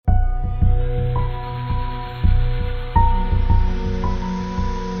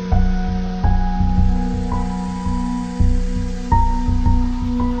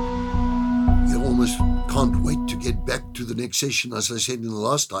to the next session. As I said in the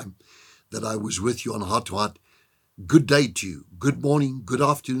last time that I was with you on Heart to Heart, good day to you. Good morning, good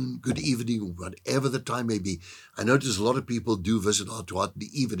afternoon, good evening, whatever the time may be. I notice a lot of people do visit Heart to Heart in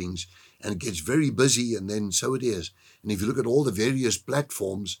the evenings, and it gets very busy, and then so it is. And if you look at all the various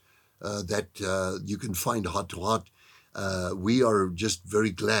platforms that you can find Heart to Heart, we are just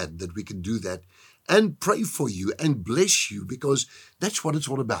very glad that we can do that and pray for you and bless you, because that's what it's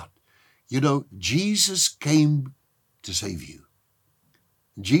all about. You know, Jesus came to save you.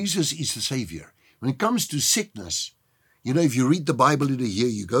 Jesus is the Savior. When it comes to sickness, you know, if you read the Bible in a year,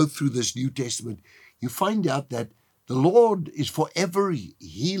 you go through this New Testament, you find out that the Lord is forever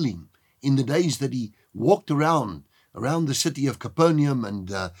healing. In the days that he walked around the city of Capernaum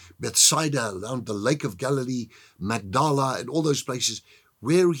and Bethsaida, around the Lake of Galilee, Magdala, and all those places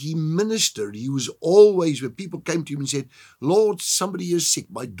where he ministered, he was always, when people came to him and said, Lord, somebody is sick,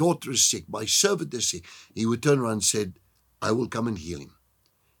 my daughter is sick, my servant is sick, he would turn around and said, I will come and heal him.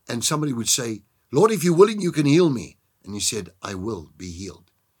 And somebody would say, Lord, if you're willing, you can heal me. And he said, I will be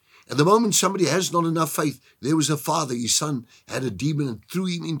healed. At the moment somebody has not enough faith, there was a father, his son had a demon and threw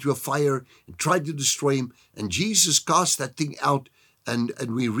him into a fire and tried to destroy him. And Jesus cast that thing out, and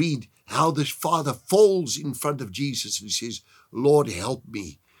we read how this father falls in front of Jesus and he says, Lord, help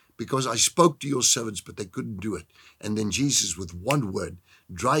me, because I spoke to your servants, but they couldn't do it. And then Jesus, with one word,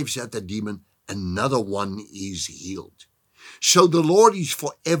 drives out that demon. Another one is healed. So the Lord is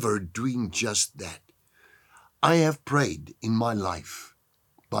forever doing just that. I have prayed in my life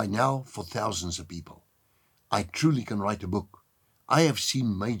by now for thousands of people. I truly can write a book. I have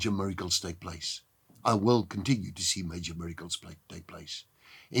seen major miracles take place. I will continue to see major miracles take place.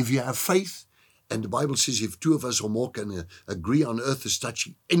 If you have faith, and the Bible says if two of us or more can agree on earth as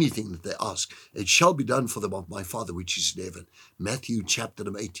touching anything that they ask, it shall be done for them of my Father which is in heaven. Matthew chapter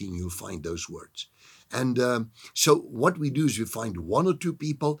number 18, you'll find those words. And so what we do is we find one or two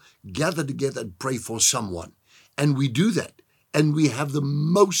people, gather together and pray for someone. And we do that. And we have the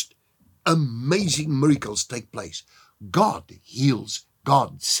most amazing miracles take place. God heals,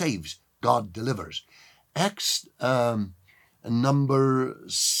 God saves, God delivers. Acts number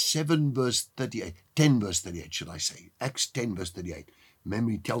 7 verse 38, 10 verse 38 should I say. Acts 10 verse 38.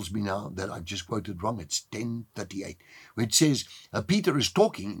 Memory tells me now that I've just quoted wrong. It's 10:38, where it says, Peter is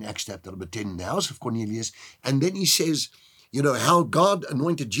talking in Acts chapter number 10 in the house of Cornelius, and then he says, you know, how God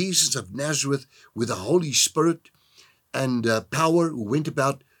anointed Jesus of Nazareth with the Holy Spirit and power, who went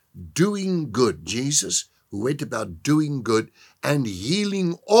about doing good. Jesus, who went about doing good and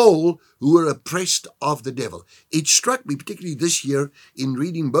healing all who were oppressed of the devil. It struck me, particularly this year, in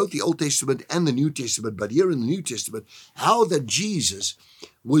reading both the Old Testament and the New Testament, but here in the New Testament, how that Jesus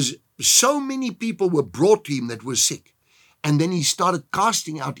was, so many people were brought to him that were sick, and then he started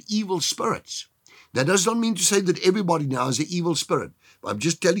casting out evil spirits. That does not mean to say that everybody now is an evil spirit. I'm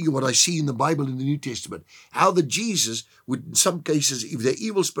just telling you what I see in the Bible in the New Testament, how that Jesus would, in some cases, if they're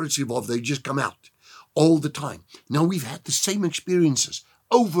evil spirits involved, they just come out all the time. Now, we've had the same experiences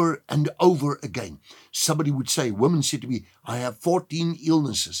over and over again. Somebody would say, women said to me, I have 14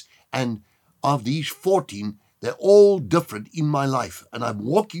 illnesses, and of these 14, they're all different in my life, and I'm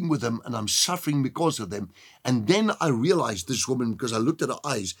walking with them, and I'm suffering because of them. And then I realized this woman, because I looked at her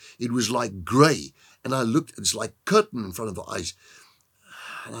eyes, it was like gray, and I looked, it's like curtain in front of her eyes.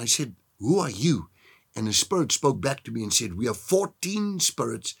 And I said, who are you? And the Spirit spoke back to me and said, we have 14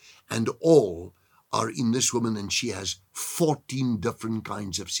 spirits, and all are in this woman, and she has 14 different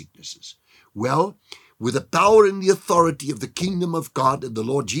kinds of sicknesses. Well, with the power and the authority of the kingdom of God and the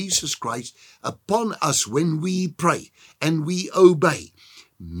Lord Jesus Christ upon us when we pray and we obey,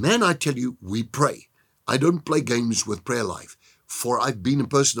 man, I tell you, we pray. I don't play games with prayer life, for I've been a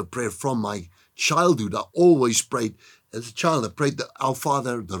person of prayer from my childhood. I always prayed. As a child, I prayed the Our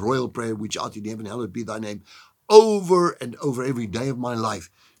Father, the royal prayer, which art in heaven, hallowed be thy name, over and over every day of my life.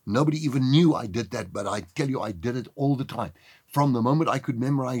 Nobody even knew I did that, but I tell you, I did it all the time. From the moment I could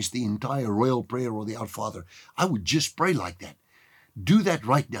memorize the entire royal prayer or the Our Father, I would just pray like that. Do that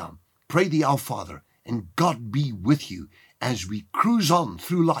right now. Pray the Our Father, and God be with you as we cruise on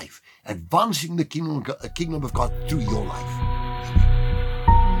through life, advancing the kingdom of God through your life.